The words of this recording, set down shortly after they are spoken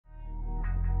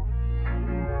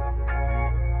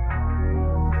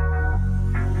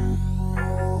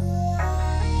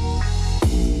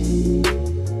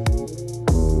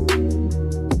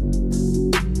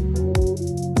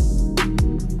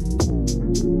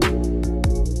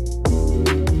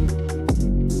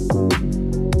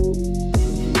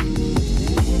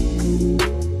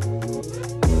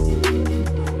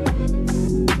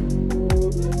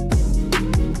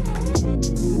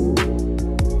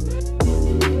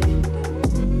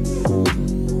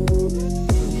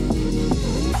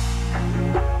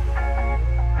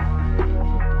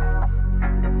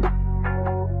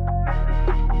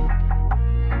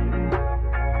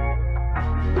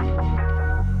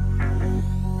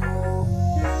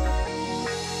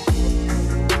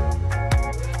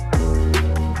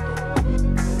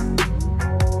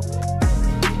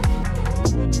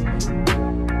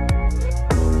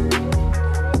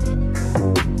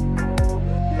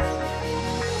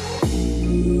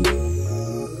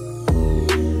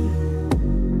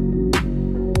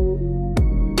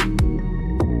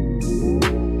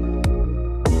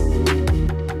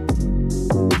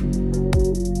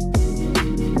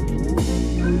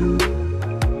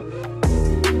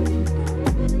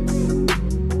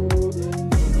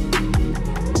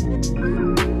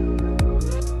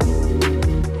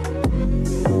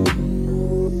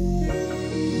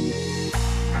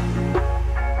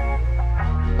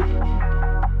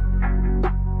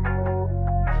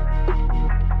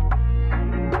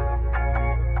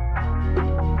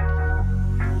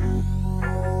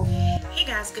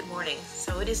Good morning.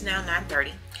 So it is now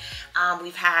 9:30.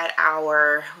 We've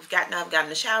gotten up, gotten in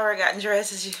the shower, gotten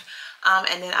dressed,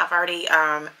 and then I've already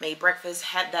made breakfast,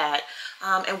 had that.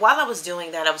 And while I was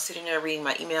doing that, I was sitting there reading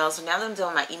my email. So now that I'm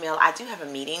doing my email, I do have a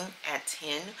meeting at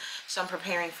 10. So I'm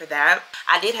preparing for that.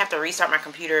 I did have to restart my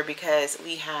computer because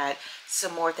we had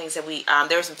some more things that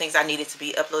there were some things I needed to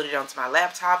be uploaded onto my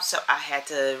laptop. So I had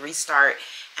to restart.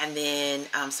 And then,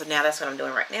 so now that's what I'm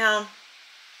doing right now.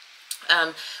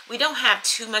 We don't have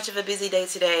too much of a busy day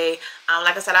today.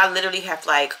 Like I said, I literally have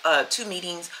like 2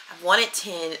 meetings. I have one at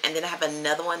 10 and then I have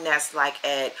another one that's like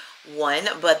at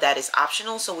 1, but that is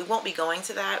optional, so we won't be going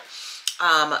to that.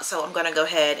 So I'm going to go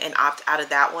ahead and opt out of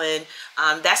that one.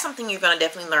 That's something you're going to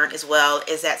definitely learn as well,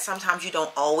 is that sometimes you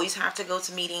don't always have to go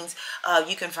to meetings.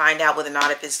 You can find out whether or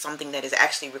not if it's something that is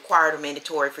actually required or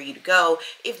mandatory for you to go.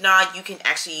 If not, you can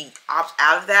actually opt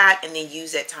out of that and then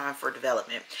use that time for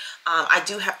development. I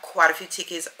do have quite a few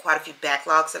tickets, quite a few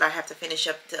backlogs that I have to finish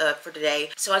up for today.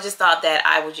 So I just thought that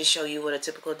I would just show you what a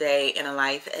typical day in a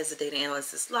life as a data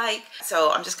analyst is like.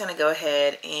 So I'm just going to go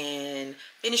ahead and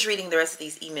finish reading the rest of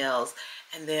these emails,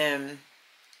 and then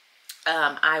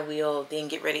I will then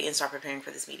get ready and start preparing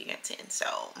for this meeting at 10.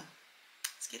 So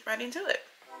let's get right into it.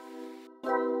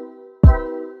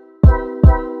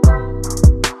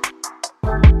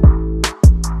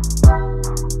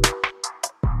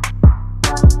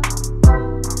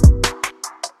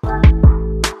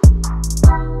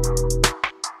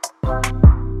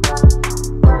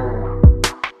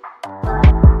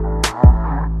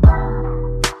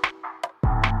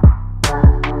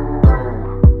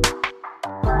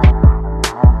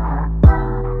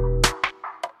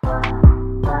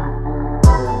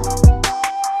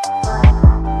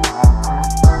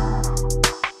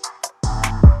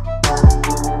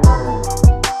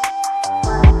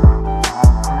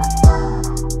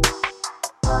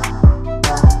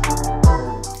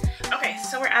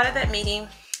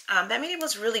 That meeting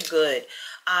was really good.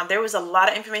 There was a lot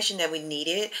of information that we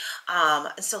needed.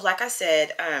 So like I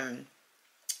said,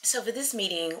 so for this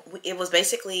meeting, it was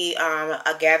basically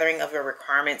a gathering of a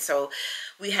requirement. So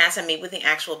we had to meet with the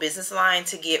actual business line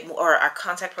to get more, or our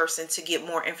contact person to get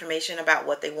more information about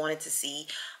what they wanted to see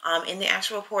in the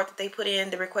actual report that they put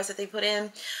in, the request that they put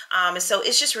in. And so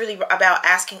it's just really about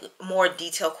asking more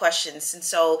detailed questions. And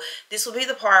so this will be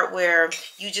the part where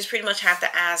you just pretty much have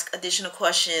to ask additional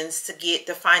questions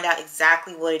to find out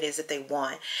exactly what it is that they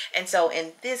want. And so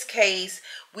in this case,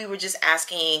 we were just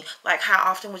asking, like, how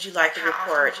often would you like the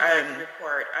report?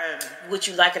 Would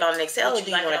you like it on an Excel, or do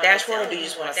you want a dashboard, or do you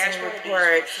just want a single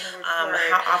report?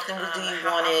 How often do you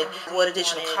want it? What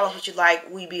additional columns would you like?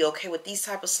 Would you be okay with these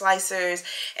type of slicers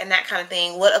and that kind of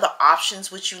thing? What other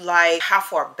options would you like? How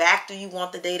far back do you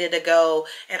want the data to go?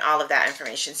 And all of that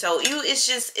information. So it's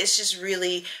just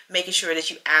really making sure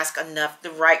that you ask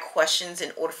the right questions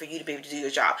in order for you to be able to do your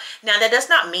job. Now, that does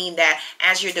not mean that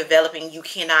as you're developing, you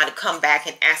cannot come back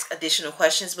and ask additional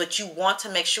questions, but you want to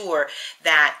make sure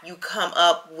that you come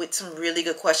up with some really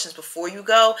good questions before you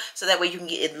go, so that way you can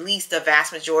get at least the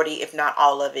vast majority, if not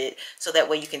all of it, so that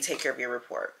way you can take care of your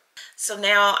report. So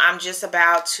now I'm just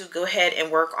about to go ahead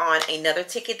and work on another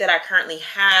ticket that I currently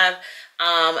have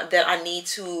that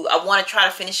I want to try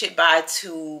to finish it by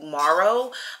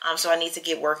tomorrow. So I need to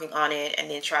get working on it and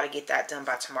then try to get that done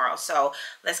by tomorrow. So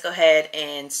let's go ahead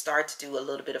and start to do a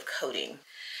little bit of coding.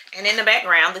 And in the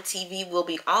background, the TV will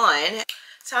be on.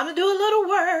 Time to do a little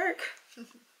work.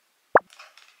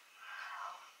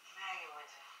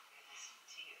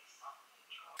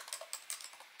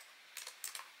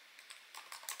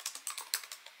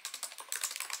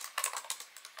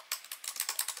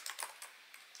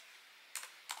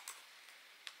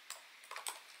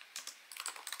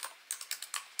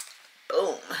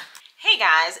 Boom. Hey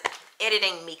guys,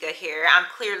 editing Mika here. I'm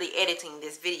clearly editing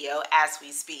this video as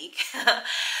we speak.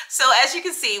 So as you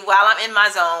can see, while I'm in my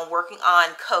zone working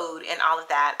on code and all of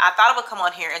that, I thought I would come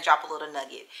on here and drop a little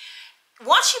nugget.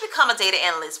 Once you become a data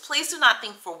analyst, please do not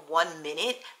think for 1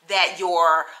 minute that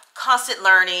your constant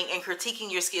learning and critiquing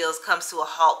your skills comes to a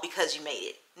halt because you made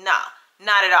it. Nah,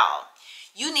 not at all.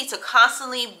 You need to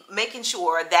constantly making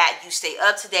sure that you stay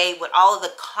up to date with all of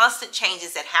the constant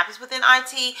changes that happens within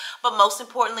IT, but most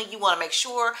importantly, you want to make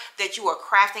sure that you are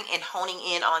crafting and honing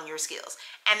in on your skills.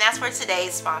 And that's where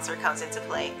today's sponsor comes into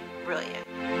play, Brilliant.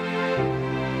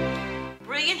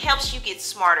 Brilliant helps you get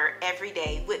smarter every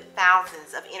day with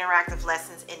thousands of interactive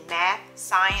lessons in math,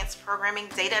 science, programming,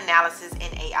 data analysis,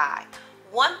 and AI.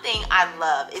 One thing I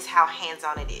love is how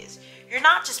hands-on it is. You're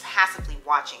not just passively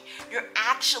watching, you're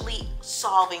actually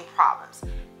solving problems.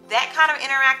 That kind of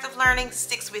interactive learning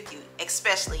sticks with you,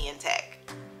 especially in tech.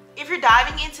 If you're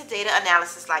diving into data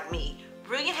analysis like me,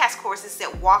 Brilliant has courses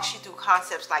that walks you through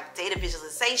concepts like data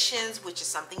visualizations, which is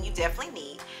something you definitely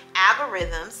need,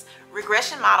 algorithms,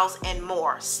 regression models, and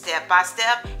more, step by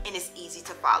step, and it's easy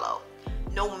to follow,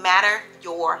 no matter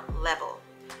your level.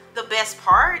 The best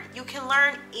part, you can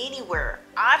learn anywhere.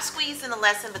 I've squeezed in a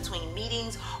lesson between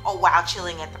meetings or while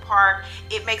chilling at the park.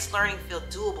 It makes learning feel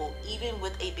doable, even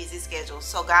with a busy schedule.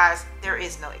 So guys, there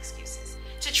is no excuses.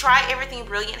 To try everything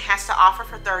Brilliant has to offer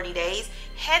for 30 days,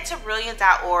 head to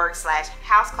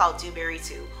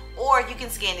brilliant.org/housecalldewberry2, or you can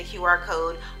scan the QR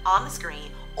code on the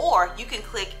screen, or you can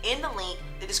click in the link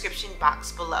in the description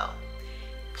box below.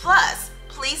 Plus,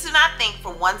 please do not think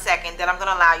for 1 second that I'm going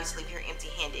to allow you to leave here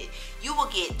empty-handed. You will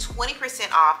get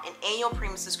 20% off an annual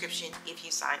premium subscription if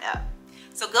you sign up.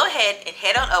 So go ahead and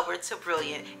head on over to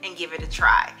Brilliant and give it a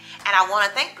try. And I want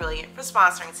to thank Brilliant for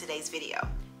sponsoring today's video.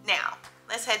 Now,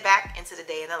 let's head back into the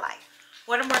day in the life.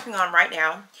 What I'm working on right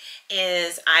now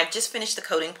is I just finished the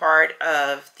coding part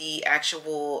of the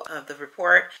actual the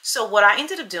report. So what I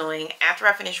ended up doing after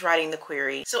I finished writing the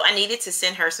query, so I needed to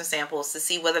send her some samples to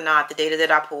see whether or not the data that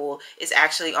I pulled is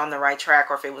actually on the right track,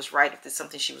 or if it was right, if it's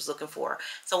something she was looking for.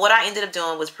 So what I ended up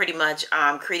doing was pretty much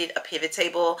created a pivot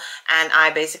table, and I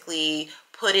basically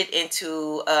put it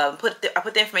into I put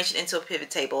the information into a pivot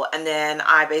table, and then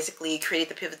I basically created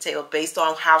the pivot table based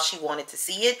on how she wanted to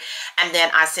see it, and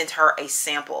then I sent her a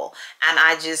sample, and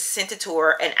I just sent it to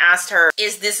her and asked her,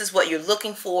 is this what you're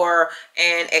looking for,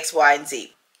 and X, Y, and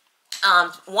Z.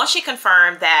 Once she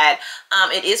confirmed that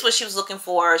it is what she was looking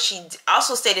for, she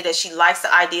also stated that she likes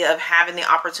the idea of having the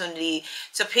opportunity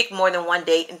to pick more than one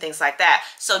date and things like that.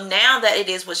 So now that it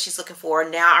is what she's looking for,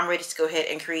 now I'm ready to go ahead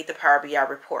and create the Power BI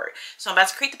report. So I'm about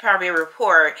to create the Power BI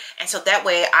report, and so that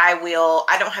way I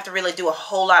don't have to really do a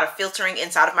whole lot of filtering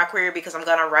inside of my query, because I'm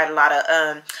going to write a lot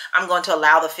of I'm going to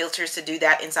allow the filters to do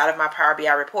that inside of my Power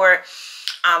BI report.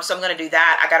 So I'm going to do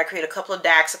that. I got to create a couple of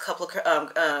DAX, a couple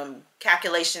of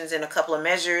calculations, and a couple of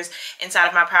measures inside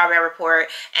of my Power BI report.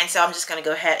 And so I'm just going to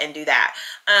go ahead and do that.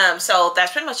 So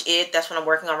that's pretty much it. That's what I'm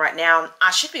working on right now.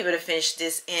 I should be able to finish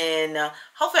this in,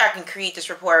 hopefully I can create this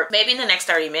report maybe in the next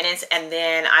 30 minutes. And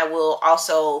then I will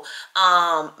also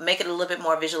make it a little bit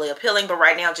more visually appealing. But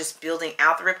right now, just building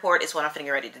out the report is what I'm getting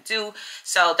ready to do.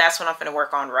 So that's what I'm going to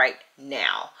work on right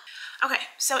now. Okay,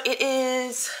 so it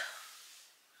is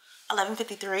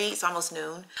 11:53. It's almost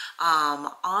noon.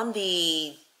 I've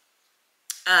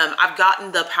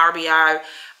gotten the Power BI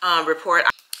report.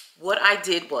 What I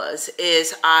did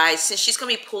is since she's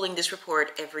going to be pulling this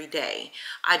report every day,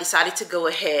 I decided to go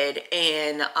ahead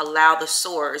and allow the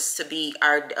source to be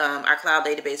our cloud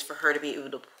database for her to be able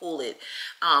to pull it.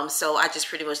 So I just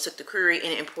pretty much took the query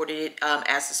and imported it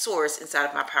as the source inside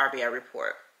of my Power BI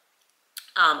report.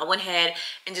 I went ahead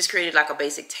and just created like a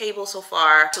basic table so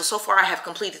far. So far I have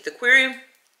completed the query.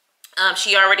 I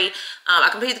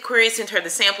completed the query, sent her the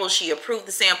sample, she approved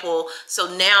the sample. So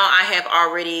now I have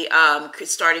already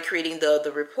started creating the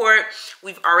report.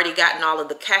 We've already gotten all of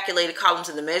the calculated columns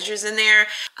and the measures in there.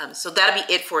 So that'll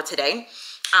be it for today.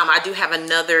 I do have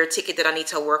another ticket that I need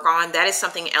to work on. That is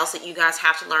something else that you guys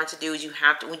have to learn to do. Is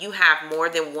when you have more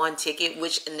than one ticket,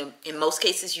 which in most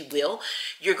cases you will,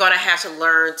 you're gonna have to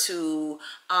learn to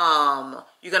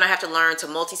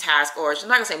multitask, or I'm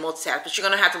not gonna say multitask, but you're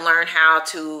gonna have to learn how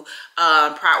to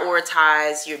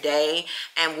prioritize your day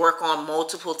and work on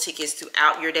multiple tickets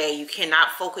throughout your day. You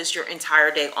cannot focus your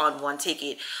entire day on one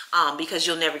ticket because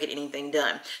you'll never get anything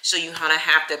done. So you're gonna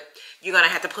have to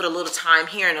put a little time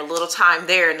here and a little time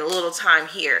there and a little time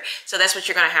here. So that's what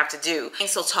you're gonna have to do. And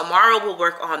so tomorrow we'll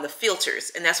work on the filters,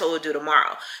 and that's what we'll do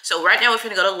tomorrow. So right now we're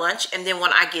gonna go to lunch, and then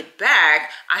when I get back,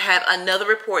 I have another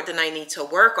report that I need to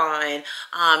work on.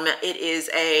 It is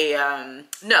a,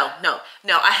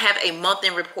 I have a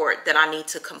month-end report that I need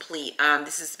to complete.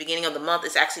 This is the beginning of the month.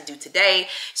 It's actually due today.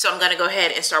 So I'm gonna go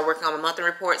ahead and start working on the month-end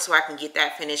report so I can get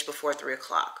that finished before 3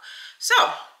 o'clock.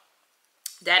 So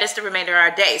that is the remainder of our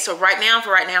day. So for right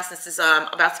now, since it's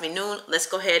about to be noon, let's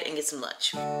go ahead and get some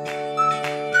lunch.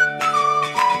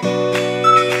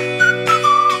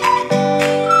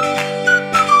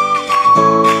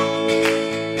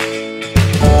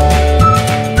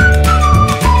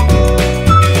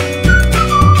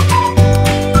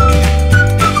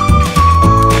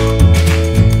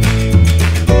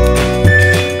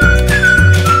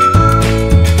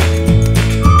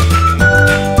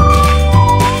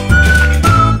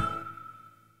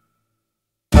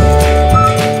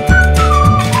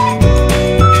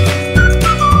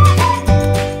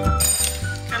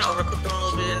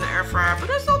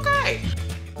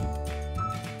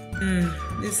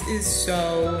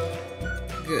 so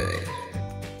good.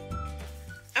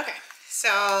 Okay,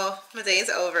 so my day is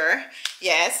over.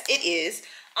 Yes, it is.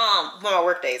 Well, my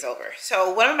work day is over.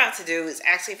 So what I'm about to do is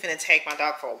actually finna take my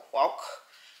dog for a walk.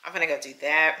 I'm gonna go do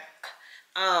that.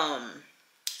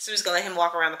 So I'm just gonna let him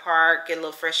walk around the park, get a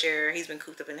little fresh air. He's been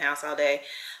cooped up in the house all day.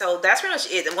 So that's pretty much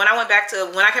it. And when I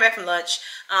came back from lunch,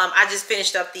 I just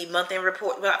finished up the month-end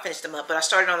report. Well, I finished them up, but I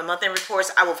started on the month-end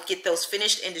reports. I will get those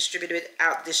finished and distributed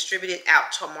out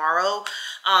tomorrow.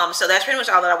 So that's pretty much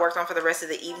all that I worked on for the rest of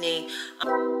the evening.